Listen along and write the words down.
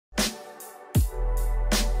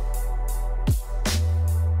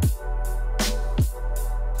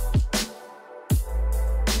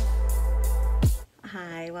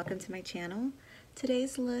to my channel.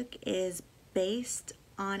 Today's look is based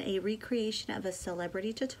on a recreation of a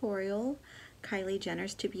celebrity tutorial, Kylie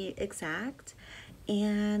Jenner's to be exact,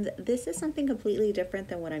 and this is something completely different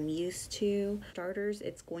than what I'm used to. Starters,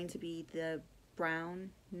 it's going to be the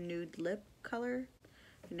brown nude lip color.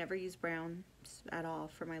 I never use brown at all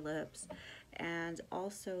for my lips, and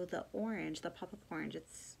also the orange, the pop-up orange.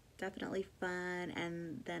 It's definitely fun,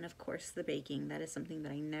 and then of course the baking. That is something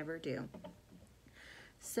that I never do.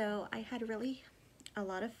 So I had really a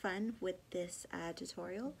lot of fun with this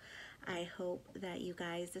tutorial. I hope that you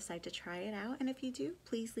guys decide to try it out, and if you do,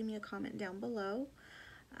 please leave me a comment down below.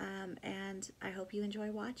 And I hope you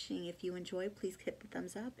enjoy watching. If you enjoy, please hit the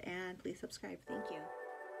thumbs up and please subscribe. Thank you.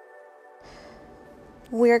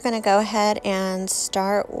 We're going to go ahead and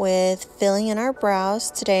start with filling in our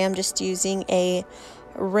brows. Today I'm just using a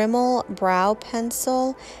Rimmel brow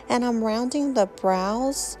pencil, and I'm rounding the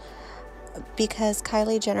brows because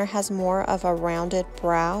Kylie Jenner has more of a rounded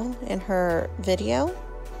brow in her video.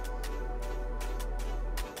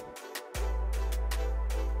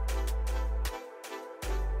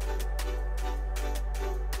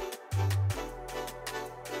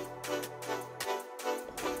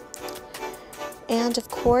 And of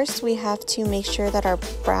course, we have to make sure that our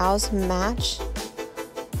brows match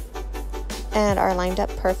and are lined up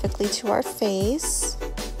perfectly to our face.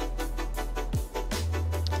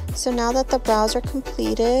 So now that the brows are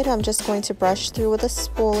completed, I'm just going to brush through with a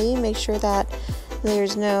spoolie, make sure that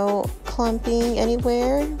there's no clumping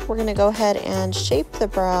anywhere. We're going to go ahead and shape the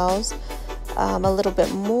brows a little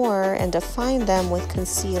bit more and define them with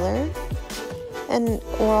concealer. And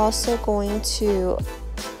we're also going to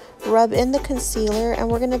rub in the concealer, and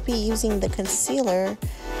we're going to be using the concealer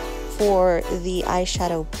for the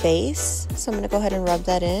eyeshadow base. So I'm going to go ahead and rub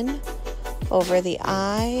that in over the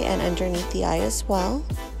eye and underneath the eye as well.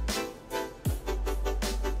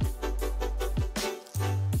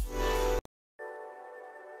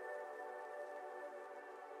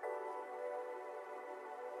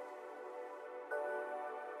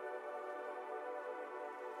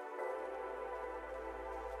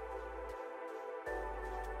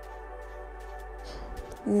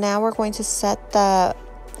 Now we're going to set the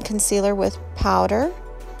concealer with powder,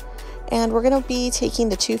 and we're going to be taking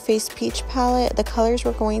the Too Faced Peach palette. The colors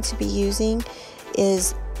we're going to be using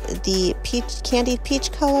is the candied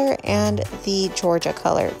peach color and the Georgia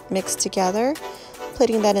color mixed together,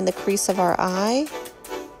 putting that in the crease of our eye.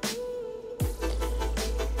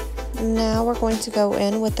 Now we're going to go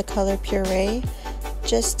in with the color Puree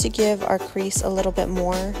just to give our crease a little bit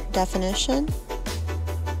more definition.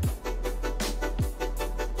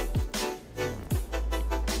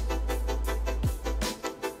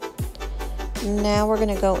 Now we're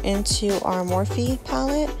going to go into our Morphe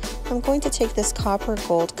palette. I'm going to take this copper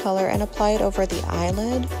gold color and apply it over the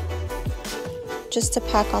eyelid just to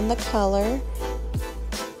pack on the color.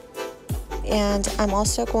 And I'm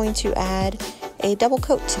also going to add a double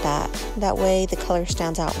coat to that. That way the color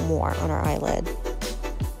stands out more on our eyelid.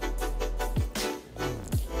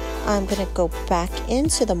 I'm going to go back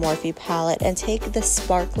into the Morphe palette and take the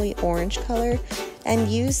sparkly orange color and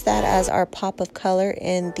use that as our pop of color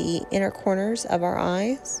in the inner corners of our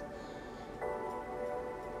eyes.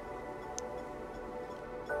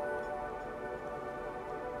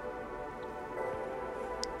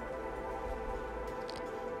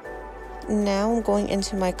 Now I'm going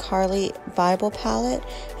into my Carli Bybel palette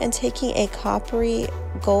and taking a coppery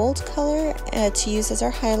gold color to use as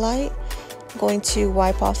our highlight. I'm going to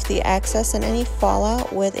wipe off the excess and any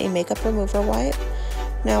fallout with a makeup remover wipe.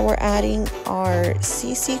 Now we're adding our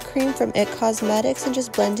CC cream from IT Cosmetics and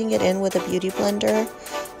just blending it in with a beauty blender.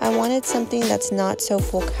 I wanted something that's not so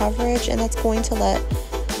full coverage and that's going to let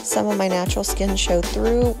some of my natural skin show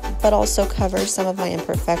through, but also cover some of my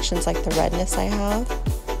imperfections like the redness I have.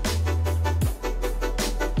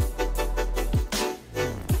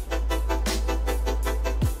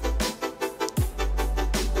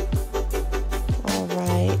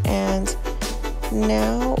 Alright, and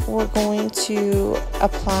now we're going to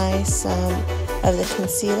apply some of the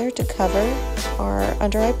concealer to cover our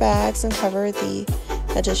under eye bags and cover the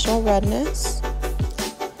additional redness.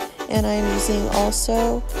 And I'm using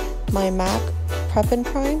also my MAC Prep and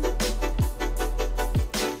Prime.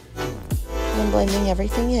 I'm blending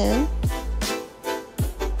everything in.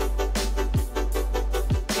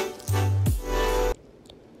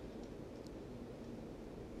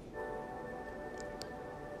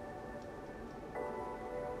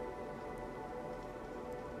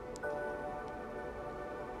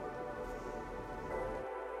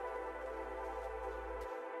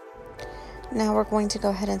 Now we're going to go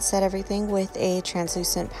ahead and set everything with a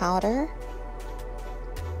translucent powder.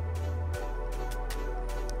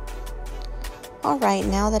 Alright,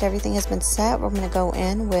 now that everything has been set, we're going to go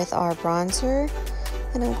in with our bronzer.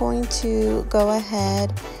 And I'm going to go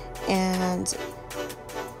ahead and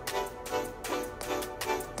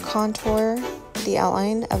contour the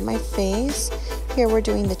outline of my face. Here we're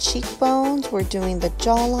doing the cheekbones, we're doing the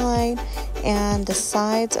jawline, and the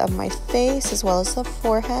sides of my face, as well as the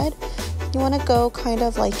forehead. You want to go kind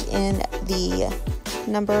of like in the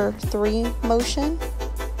number 3 motion.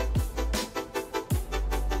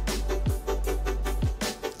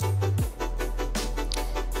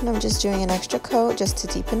 And I'm just doing an extra coat just to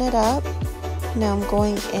deepen it up. Now I'm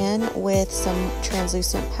going in with some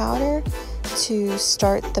translucent powder to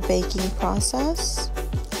start the baking process.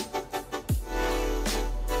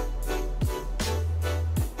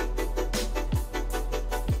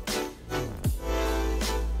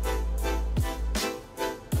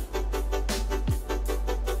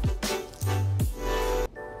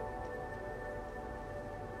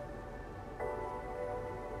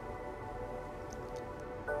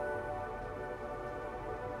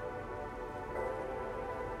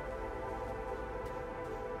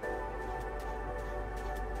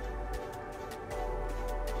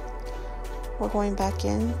 We're going back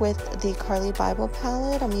in with the Carli Bybel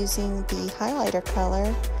palette. I'm using the highlighter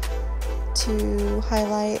color to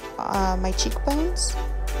highlight my cheekbones.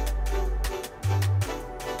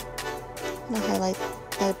 I'm going to highlight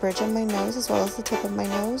the bridge of my nose as well as the tip of my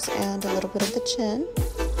nose and a little bit of the chin.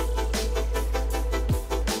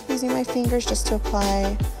 Using my fingers just to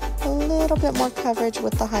apply a little bit more coverage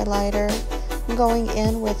with the highlighter. I'm going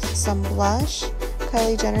in with some blush.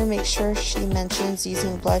 Kylie Jenner makes sure she mentions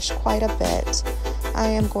using blush quite a bit. I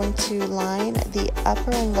am going to line the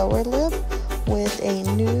upper and lower lip with a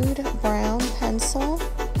nude brown pencil.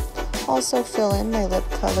 Also fill in my lip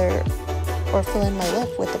color, or fill in my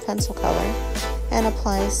lip with the pencil color, and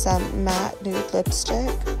apply some matte nude lipstick.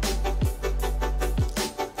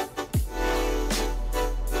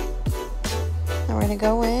 Now we're going to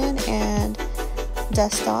go in and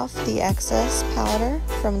dust off the excess powder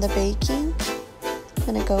from the baking.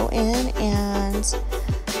 I'm going to go in and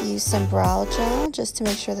use some brow gel just to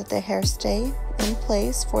make sure that the hair stay in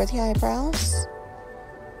place for the eyebrows.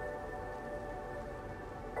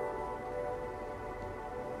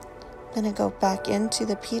 I'm going to go back into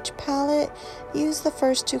the peach palette, use the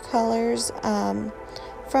first 2 colors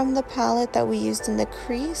from the palette that we used in the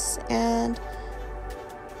crease, and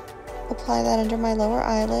apply that under my lower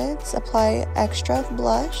eyelids. Apply extra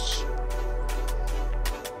blush.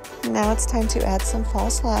 Now it's time to add some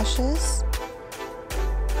false lashes.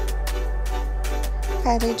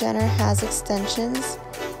 Kylie Jenner has extensions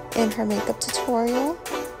in her makeup tutorial,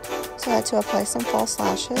 so I had to apply some false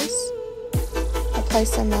lashes. Apply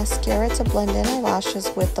some mascara to blend in our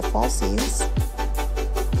lashes with the falsies.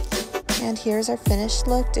 And here's our finished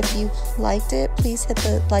look. If you liked it, please hit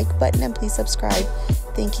the like button and please subscribe.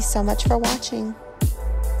 Thank you so much for watching.